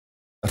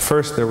At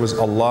first there was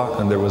Allah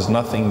and there was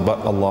nothing but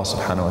Allah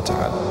subhanahu wa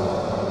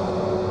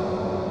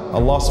ta'ala.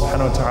 Allah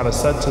subhanahu wa ta'ala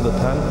said to the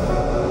pen,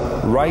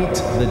 write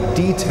the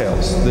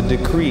details, the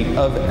decree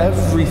of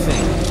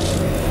everything.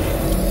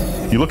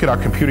 You look at our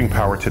computing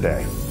power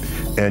today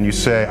and you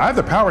say, I have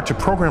the power to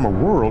program a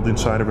world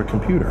inside of a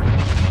computer.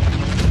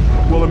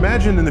 Well,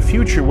 imagine in the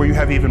future where you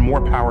have even more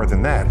power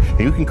than that,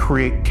 and you can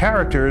create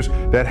characters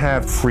that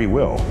have free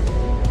will.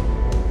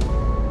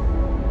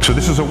 So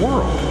this is a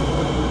world,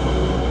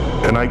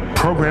 and I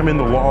program in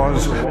the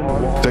laws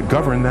that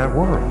govern that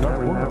world.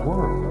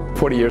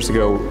 40 years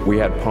ago, we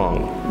had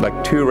Pong,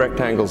 like 2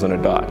 rectangles and a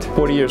dot.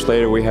 40 years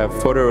later, we have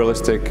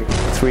photorealistic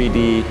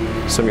 3D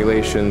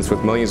simulations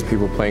with millions of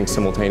people playing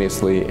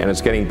simultaneously, and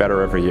it's getting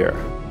better every year.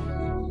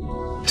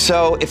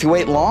 So if you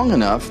wait long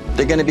enough,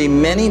 there are going to be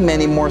many,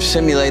 many more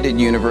simulated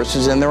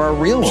universes than there are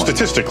real ones.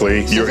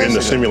 Statistically, you're in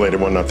the simulated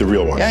one, not the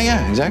real one.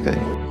 Yeah, exactly.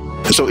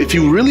 So if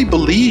you really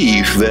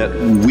believe that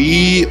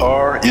we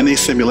are in a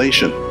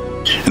simulation,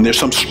 and there's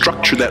some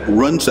structure that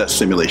runs that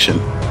simulation,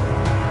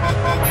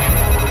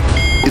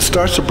 it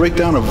starts to break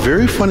down a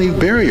very funny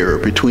barrier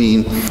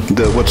between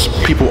what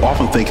people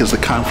often think is the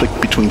conflict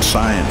between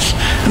science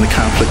and the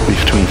conflict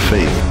between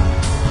faith.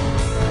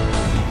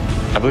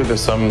 I believe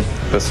there's some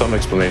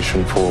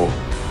explanation for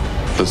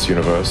this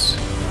universe,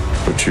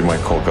 which you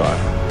might call God.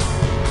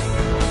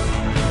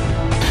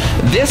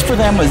 This for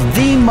them was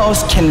the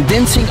most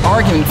convincing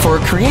argument for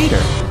a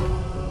creator.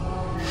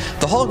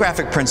 The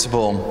holographic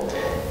principle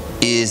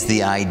is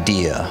the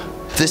idea.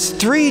 This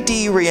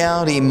 3D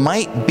reality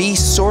might be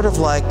sort of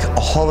like a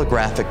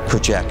holographic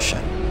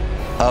projection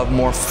of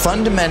more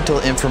fundamental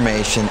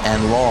information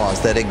and laws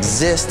that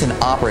exist and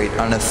operate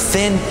on a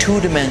thin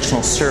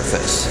 2-dimensional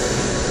surface.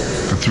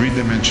 The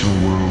 3-dimensional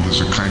world is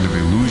a kind of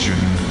illusion.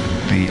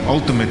 The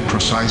ultimate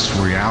precise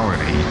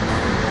reality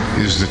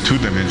is the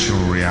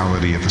 2-dimensional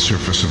reality at the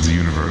surface of the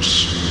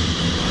universe.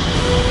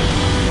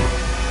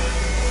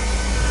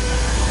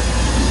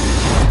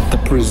 The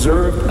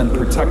preserved and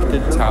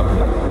protected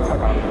tablet.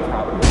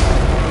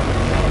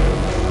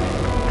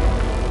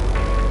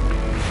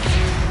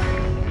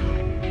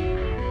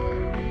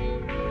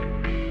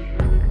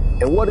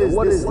 And what is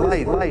this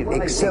life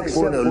except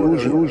for an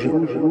illusion?